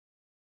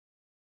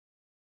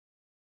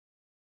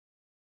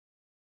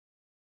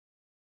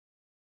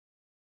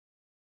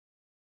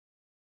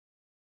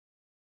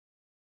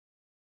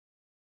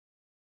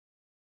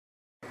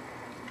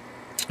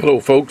Hello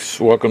folks,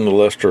 welcome to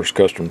Lester's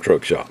Custom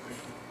Truck Shop.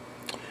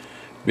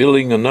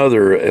 Building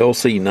another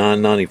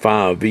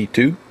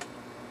LC995v2.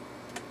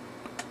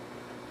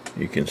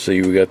 You can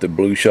see we got the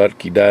blue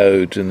Schottky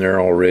diodes in there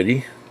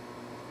already.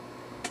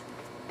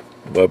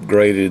 I've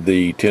upgraded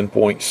the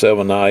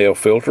 10.7 IL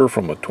filter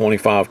from a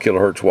 25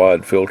 kilohertz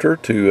wide filter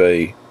to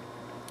a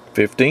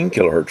 15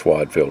 kilohertz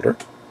wide filter.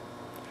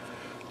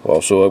 I've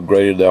also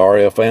upgraded the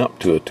RF amp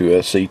to a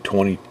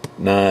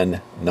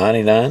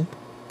 2SC2999.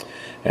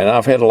 And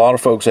I've had a lot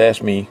of folks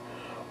ask me,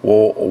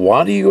 well,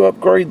 why do you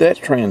upgrade that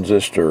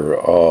transistor?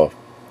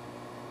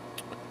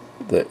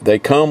 They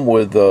come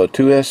with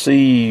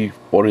 2SC,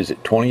 what is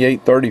it,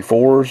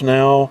 2834s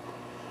now,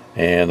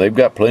 and they've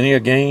got plenty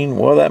of gain.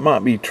 Well, that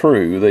might be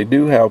true. They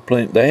do have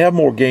plenty. They have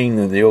more gain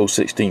than the old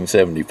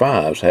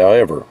 1675s.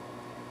 However,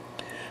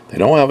 they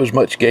don't have as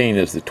much gain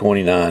as the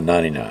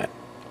 2999.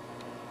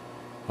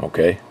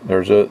 Okay,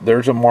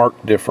 there's a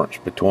marked difference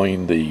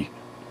between the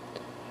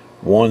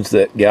ones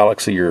that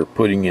Galaxy are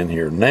putting in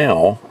here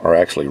now, or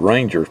actually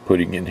Ranger's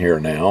putting in here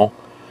now,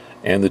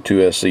 and the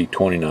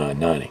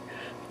 2SC2990.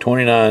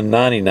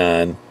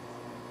 2999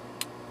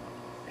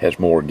 has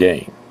more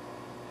gain.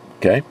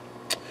 Okay?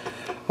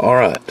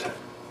 Alright.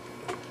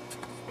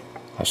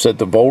 I set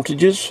the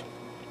voltages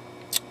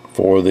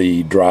for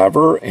the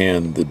driver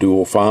and the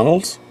dual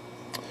finals.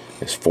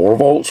 It's 4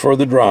 volts for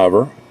the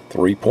driver,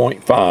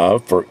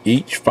 3.5 for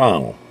each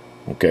final.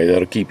 Okay,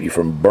 that'll keep you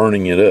from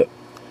burning it up.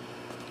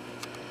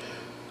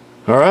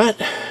 Alright,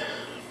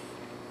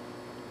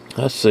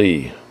 let's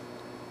see.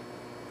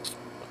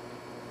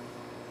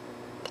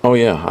 Oh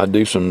yeah, I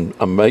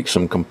make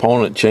some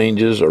component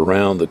changes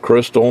around the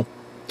crystal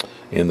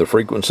in the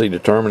frequency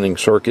determining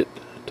circuit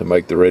to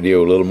make the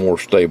radio a little more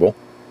stable.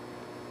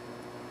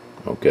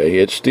 Okay,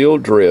 it still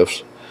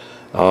drifts.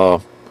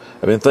 I've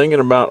been thinking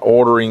about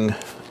ordering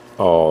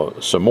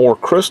some more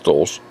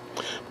crystals,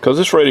 because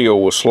this radio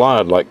will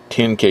slide like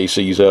 10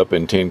 kcs up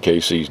and 10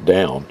 kcs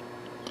down.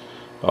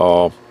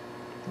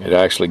 It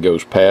actually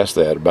goes past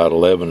that, about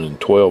 11 and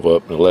 12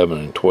 up and 11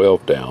 and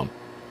 12 down.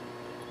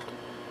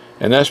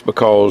 And that's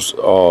because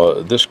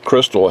this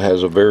crystal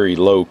has a very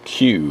low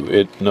Q.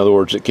 In other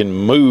words, it can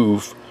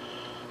move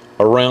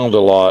around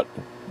a lot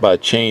by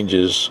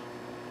changes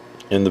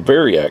in the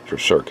variactor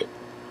circuit.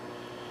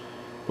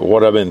 But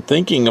what I've been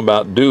thinking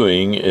about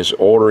doing is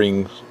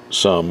ordering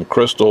some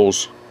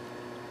crystals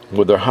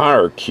with a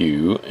higher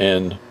Q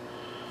and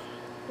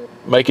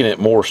making it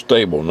more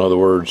stable. In other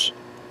words,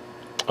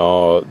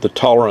 the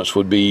tolerance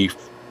would be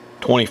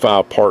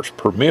 25 parts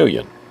per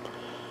million.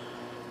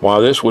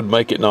 While this would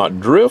make it not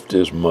drift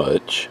as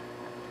much,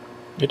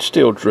 it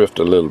still drift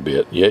a little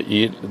bit. Yet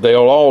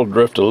they'll all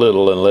drift a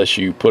little unless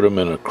you put them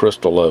in a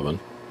crystal oven.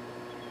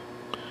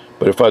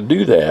 But if I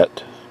do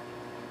that,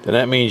 then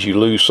that means you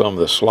lose some of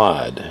the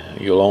slide.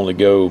 You'll only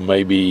go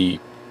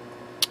maybe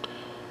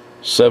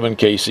 7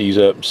 kcs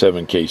up and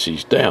 7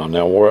 kcs down.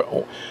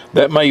 Now,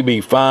 that may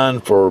be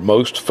fine for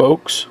most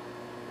folks,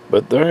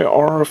 but there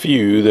are a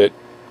few that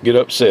get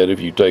upset if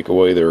you take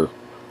away their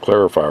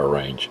clarifier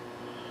range.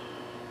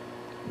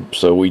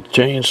 So we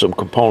changed some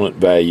component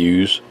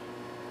values.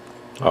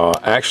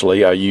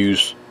 Actually, I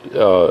use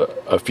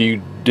a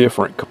few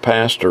different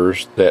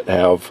capacitors that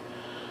have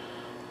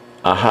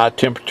a high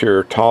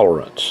temperature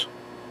tolerance.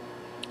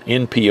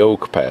 NPO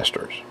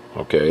capacitors.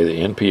 Okay,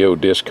 the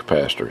NPO disc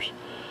capacitors.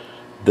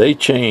 They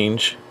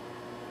change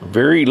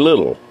very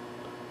little.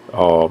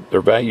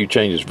 Their value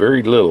changes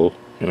very little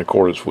in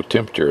accordance with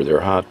temperature. They're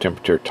high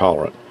temperature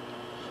tolerant.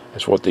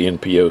 That's what the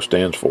NPO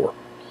stands for.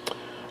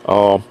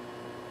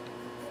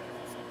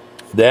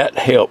 That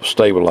helps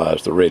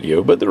stabilize the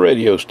radio, but the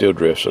radio still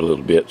drifts a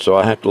little bit, so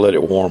I have to let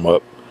it warm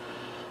up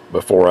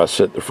before I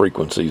set the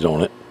frequencies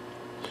on it.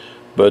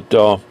 But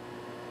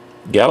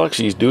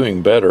Galaxy's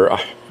doing better.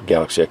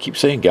 Galaxy, I keep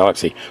saying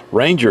Galaxy.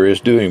 Ranger is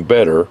doing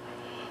better.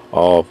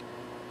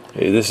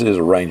 This is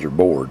a Ranger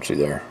board, see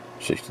there,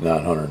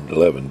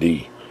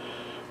 6911D.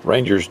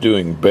 Ranger's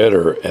doing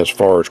better as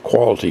far as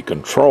quality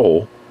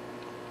control,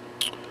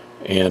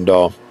 and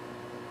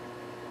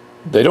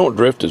they don't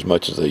drift as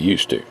much as they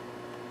used to.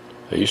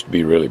 They used to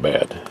be really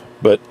bad,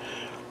 but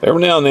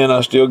every now and then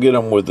I still get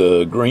them with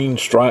the green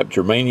striped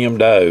germanium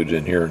diodes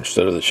in here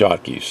instead of the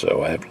Schottkys,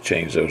 so I have to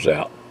change those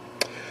out.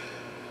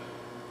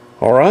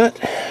 All right.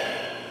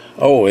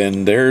 Oh,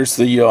 and there's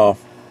the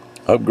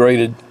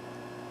upgraded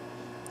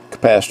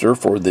capacitor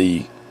for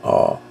the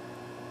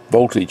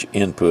voltage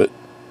input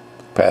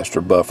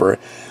capacitor buffer.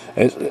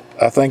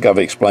 I think I've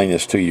explained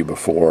this to you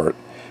before.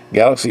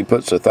 Galaxy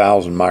puts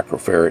 1,000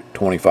 microfarad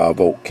 25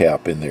 volt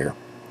cap in there.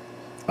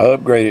 I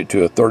upgraded it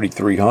to a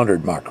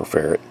 3300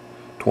 microfarad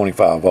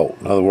 25 volt.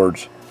 In other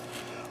words,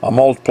 I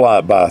multiply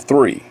it by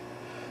 3.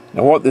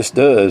 Now what this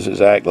does is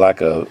act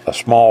like a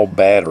small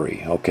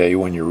battery. Okay,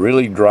 when you're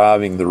really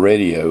driving the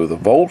radio, the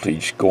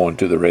voltage going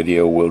to the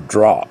radio will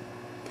drop.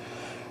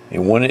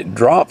 And when it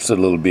drops a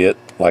little bit,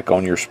 like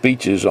on your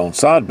speeches on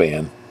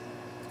sideband,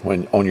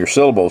 on your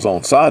syllables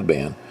on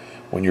sideband,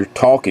 when you're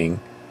talking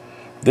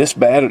this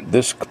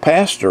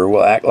capacitor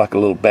will act like a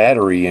little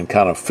battery and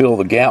kind of fill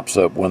the gaps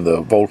up when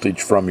the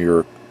voltage from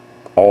your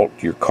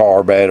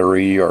car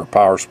battery or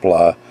power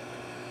supply,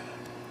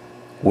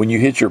 when you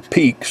hit your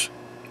peaks,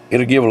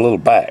 it'll give a little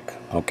back.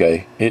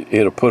 Okay,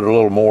 it'll put a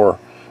little more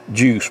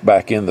juice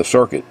back in the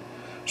circuit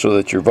so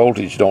that your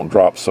voltage don't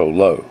drop so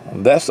low.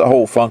 And that's the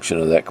whole function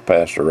of that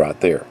capacitor right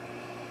there.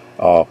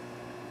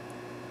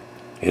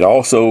 It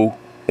also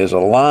is a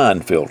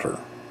line filter.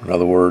 In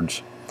other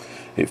words,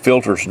 it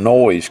filters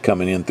noise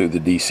coming in through the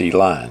DC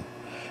line.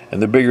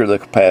 And the bigger the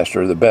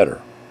capacitor, the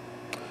better.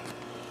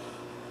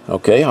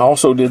 Okay, I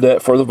also did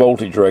that for the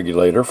voltage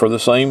regulator for the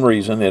same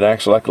reason. It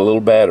acts like a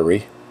little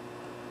battery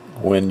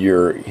when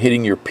you're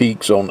hitting your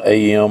peaks on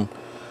AM.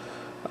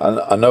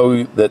 I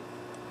know that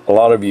a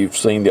lot of you have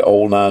seen the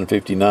old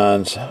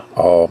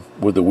 959s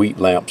with the wheat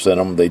lamps in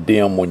them. They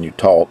dim when you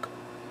talk.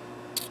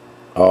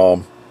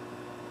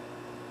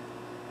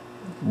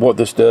 What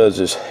this does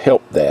is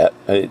help that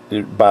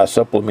by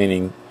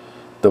supplementing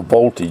the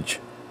voltage.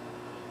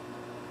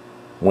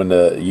 When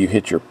you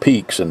hit your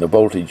peaks and the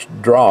voltage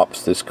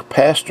drops, this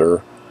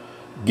capacitor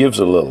gives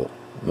a little.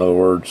 In other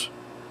words,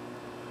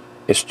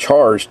 it's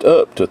charged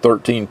up to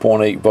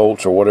 13.8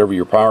 volts or whatever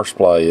your power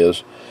supply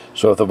is.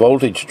 So if the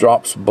voltage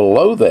drops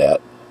below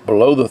that,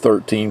 below the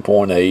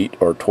 13.8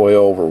 or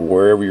 12 or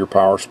wherever your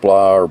power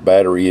supply or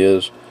battery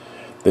is,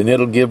 then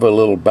it'll give a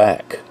little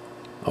back,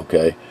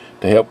 okay,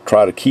 to help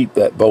try to keep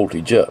that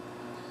voltage up.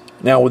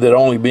 Now, with it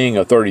only being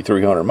a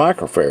 3300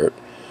 microfarad,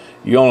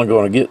 you're only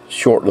going to get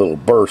short little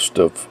bursts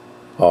of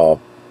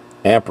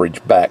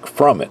amperage back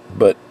from it,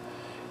 but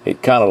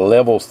it kind of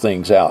levels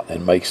things out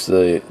and makes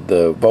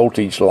the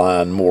voltage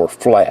line more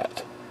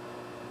flat.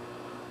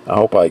 I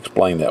hope I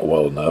explained that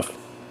well enough.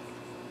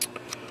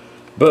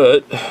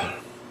 But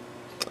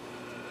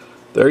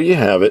there you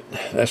have it.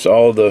 That's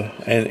all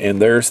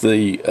and there's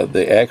the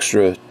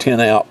extra 10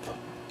 amp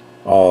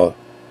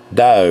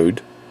diode.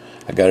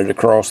 I got it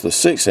across the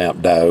 6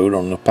 amp diode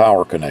on the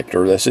power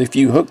connector. That's if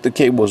you hook the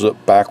cables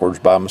up backwards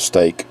by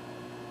mistake.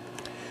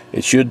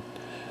 These two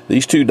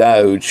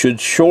diodes should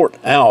short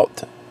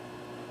out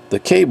the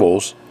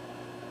cables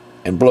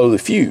and blow the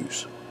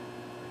fuse.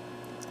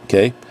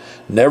 Okay?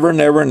 Never,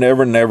 never,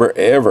 never, never,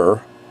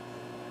 ever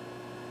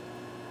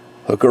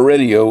hook a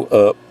radio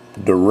up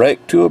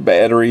direct to a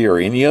battery or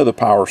any other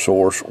power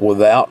source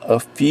without a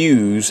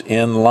fuse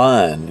in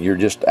line. You're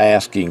just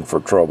asking for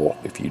trouble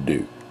if you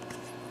do.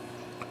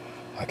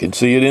 I can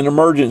see it in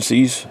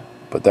emergencies,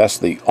 but that's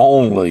the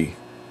only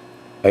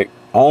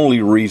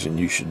reason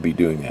you should be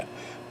doing that.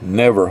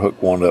 Never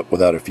hook one up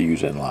without a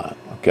fuse in line,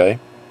 okay?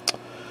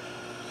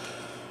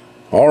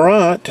 All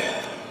right.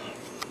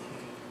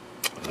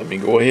 Let me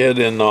go ahead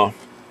and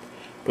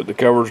put the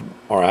covers,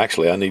 or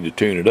actually I need to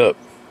tune it up.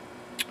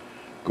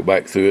 Go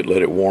back through it,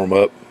 let it warm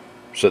up,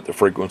 set the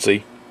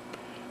frequency,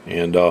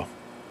 and do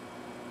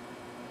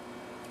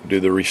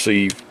the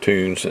receive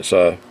tune since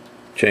I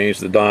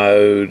changed the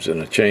diodes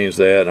and I changed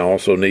that. And I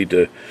also need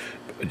to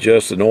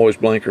adjust the noise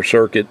blinker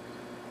circuit.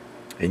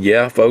 And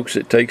yeah, folks,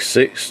 it takes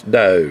 6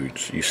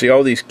 diodes. You see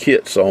all these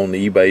kits on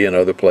eBay and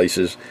other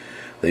places.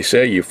 They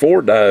sell you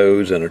 4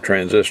 diodes and a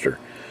transistor.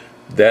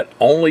 That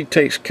only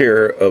takes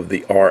care of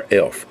the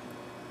RF.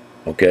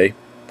 Okay?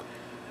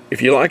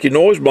 If you like your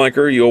noise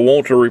blinker, you'll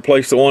want to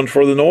replace the ones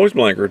for the noise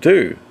blinker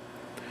too.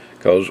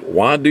 Because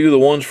why do the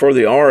ones for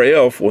the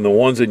RF when the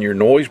ones in your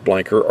noise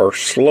blinker are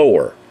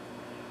slower?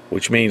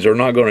 Which means they're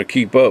not going to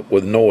keep up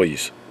with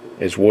noise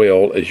as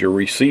well as your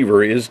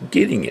receiver is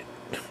getting it,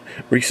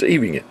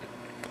 receiving it.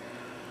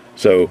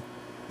 So,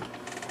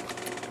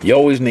 you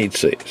always need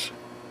 6.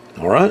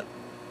 Alright?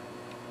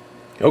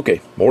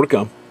 Okay, more to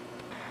come.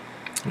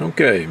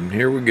 Okay, and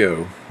here we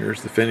go.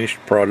 Here's the finished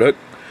product.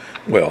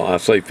 Well, I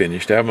say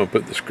finished. I haven't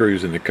put the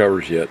screws in the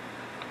covers yet.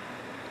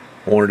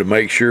 I wanted to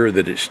make sure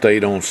that it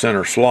stayed on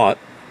center slot.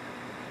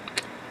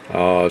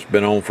 It's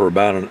been on for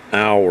about an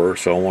hour,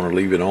 so I want to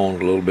leave it on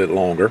a little bit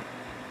longer.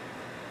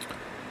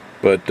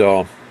 But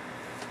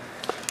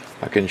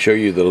I can show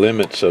you the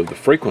limits of the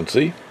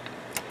frequency.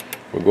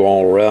 We'll go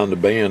all around the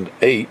band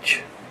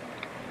H.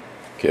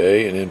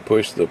 Okay, and then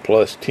push the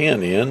plus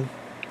 10 in.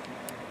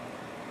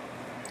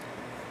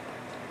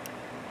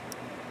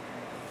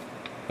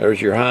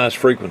 There's your highest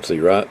frequency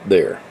right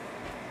there.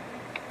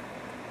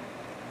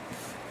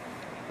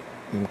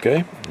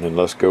 Okay, and then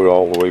let's go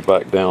all the way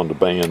back down to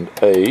band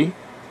A.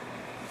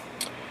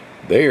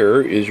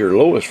 There is your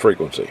lowest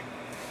frequency.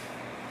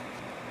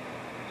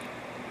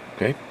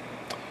 Okay,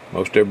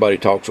 most everybody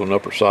talks on the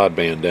upper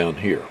sideband down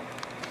here.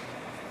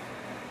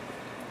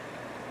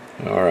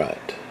 All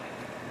right,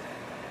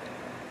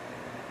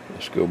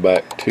 let's go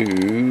back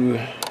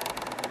to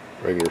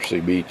regular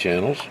CB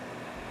channels,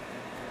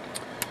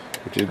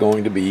 which is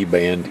going to be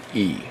band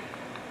E.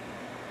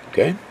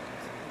 Okay.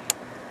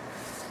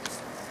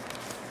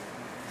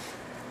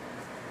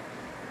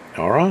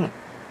 All right.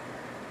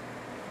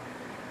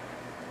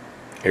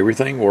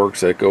 Everything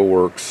works. Echo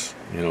works.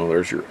 You know,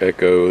 there's your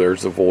echo.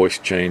 There's the voice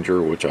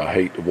changer, which I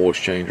hate the voice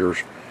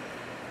changers.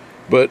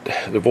 But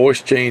the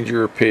voice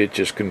changer pitch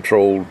is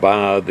controlled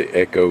by the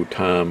echo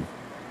time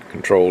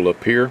control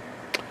up here.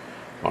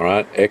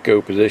 Alright,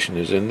 echo position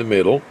is in the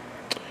middle.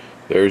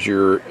 There's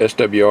your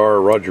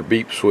SWR Roger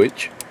beep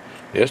switch.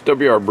 The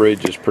SWR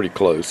bridge is pretty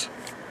close.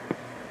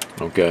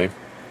 Okay.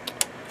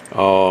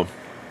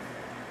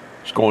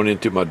 It's going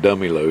into my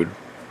dummy load.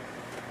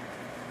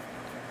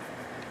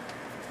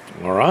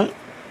 Alright.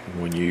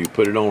 When you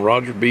put it on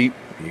Roger beep,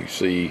 you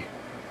see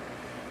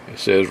it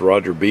says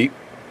Roger beep.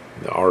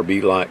 The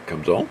RB light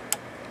comes on.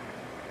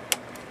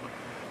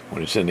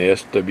 When it's in the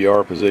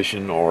SWR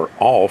position or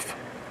off,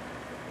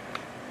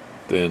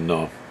 then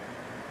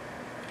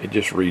it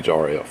just reads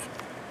RF.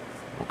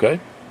 Okay.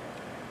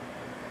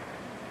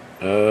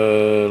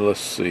 Let's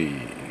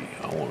see.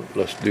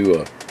 Let's do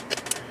a.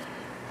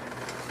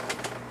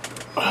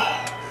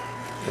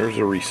 There's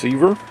a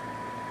receiver.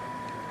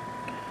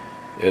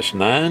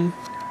 S9.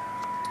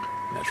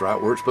 That's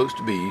right where it's supposed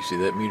to be. You see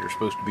that meter's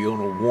supposed to be on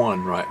a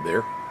 1 right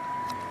there.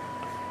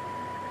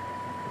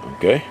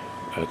 Okay.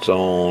 That's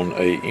on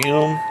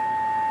AM.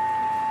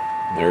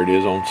 There it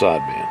is on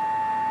sideband.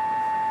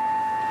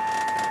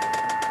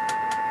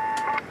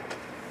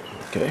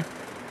 Okay.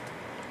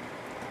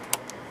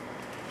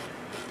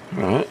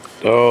 Alright.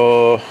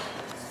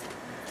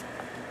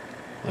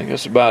 I think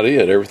that's about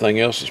it. Everything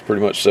else is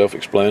pretty much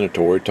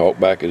self-explanatory.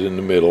 Talkback is in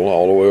the middle.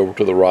 All the way over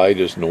to the right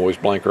is noise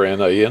blanker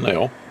and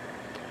ANL.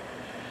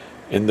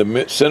 In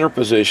the center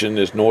position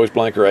is noise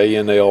blanker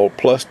ANL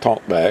plus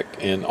talkback,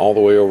 and all the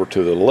way over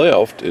to the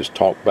left is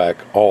talkback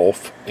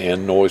off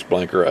and noise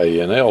blanker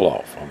ANL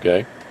off.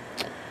 Okay.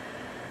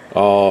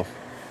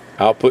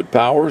 Output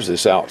power is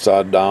this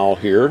outside dial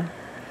here.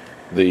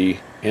 The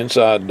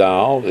inside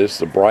dial is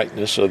the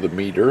brightness of the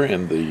meter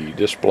and the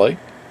display.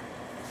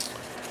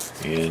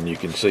 And you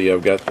can see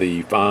I've got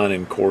the fine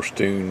and coarse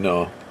tune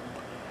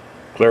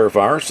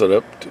clarifier set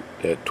up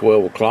at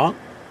 12 o'clock.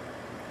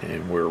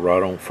 And we're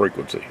right on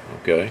frequency.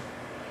 Okay.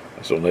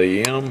 That's on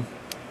AM,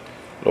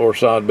 lower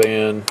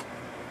sideband,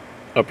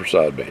 upper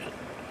sideband.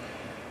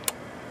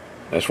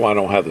 That's why I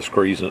don't have the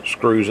screws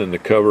in the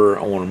cover.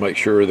 I want to make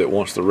sure that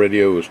once the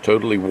radio is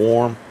totally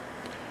warm,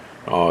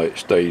 it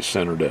stays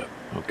centered up.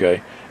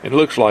 Okay. It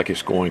looks like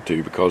it's going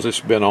to, because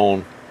it's been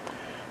on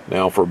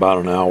now for about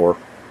an hour.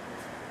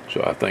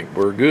 So I think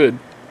we're good.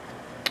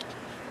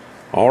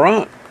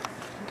 Alright.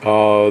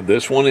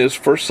 This one is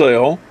for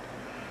sale.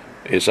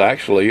 It's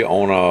actually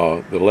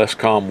on the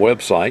LesComm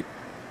website.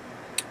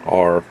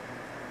 Or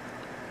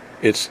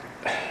it's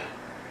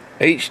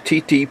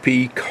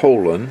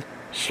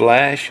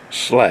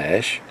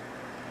http://store,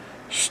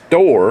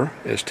 STORE,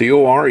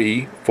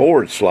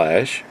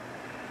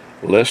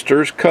 /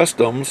 Lester's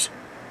Customs,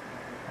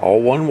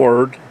 all one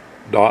word,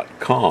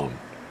 .com.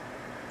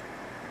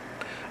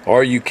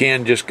 Or you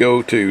can just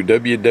go to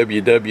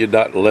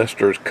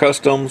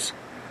www.lester'scustoms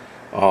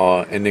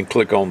and then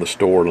click on the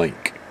store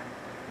link.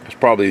 That's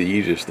probably the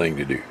easiest thing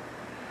to do.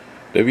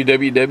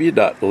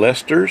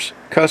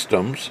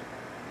 www.lester'scustoms,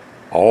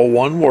 all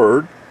one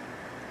word,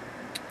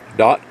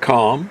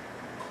 .com,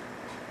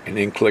 and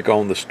then click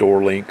on the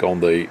store link on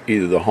the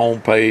either the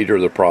home page or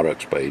the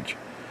products page.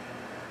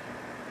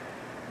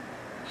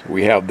 So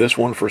we have this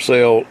one for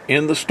sale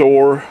in the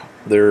store.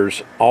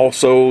 There's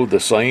also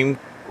the same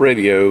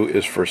radio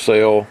is for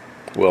sale.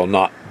 Well,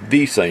 not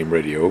the same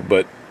radio,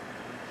 but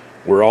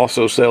we're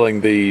also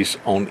selling these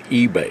on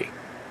eBay.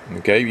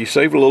 Okay, you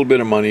save a little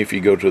bit of money if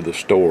you go to the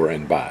store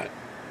and buy it.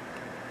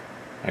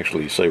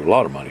 Actually, you save a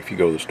lot of money if you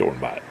go to the store and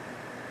buy it.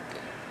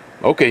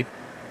 Okay,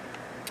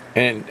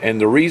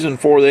 and the reason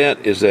for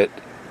that is that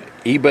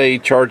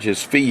eBay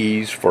charges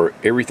fees for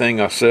everything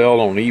I sell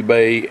on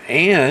eBay,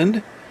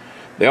 and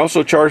they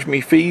also charge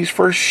me fees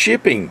for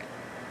shipping.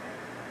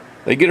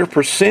 They get a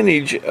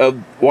percentage of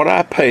what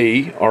I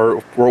pay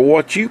or for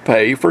what you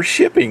pay for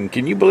shipping.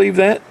 Can you believe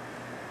that?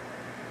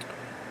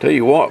 Tell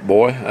you what,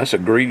 boy, that's a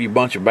greedy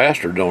bunch of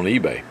bastards on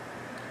eBay.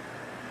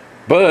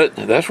 But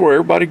that's where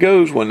everybody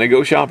goes when they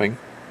go shopping.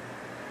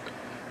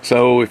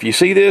 So if you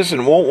see this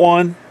and want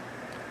one,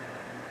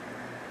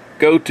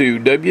 go to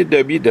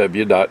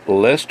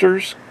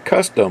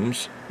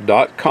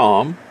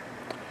www.lester'scustoms.com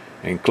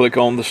and click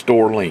on the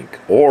store link.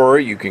 Or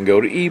you can go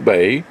to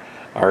eBay.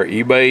 Our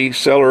eBay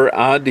seller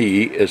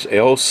ID is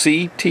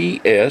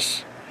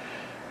LCTS.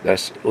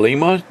 That's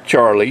Lima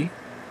Charlie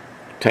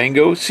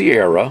Tango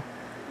Sierra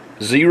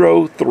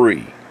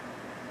 03.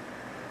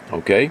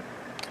 Okay,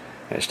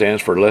 that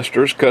stands for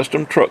Lester's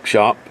Custom Truck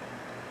Shop,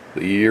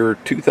 the year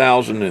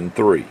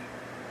 2003.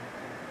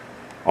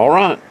 All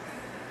right,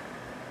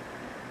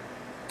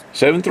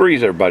 7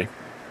 3s, everybody.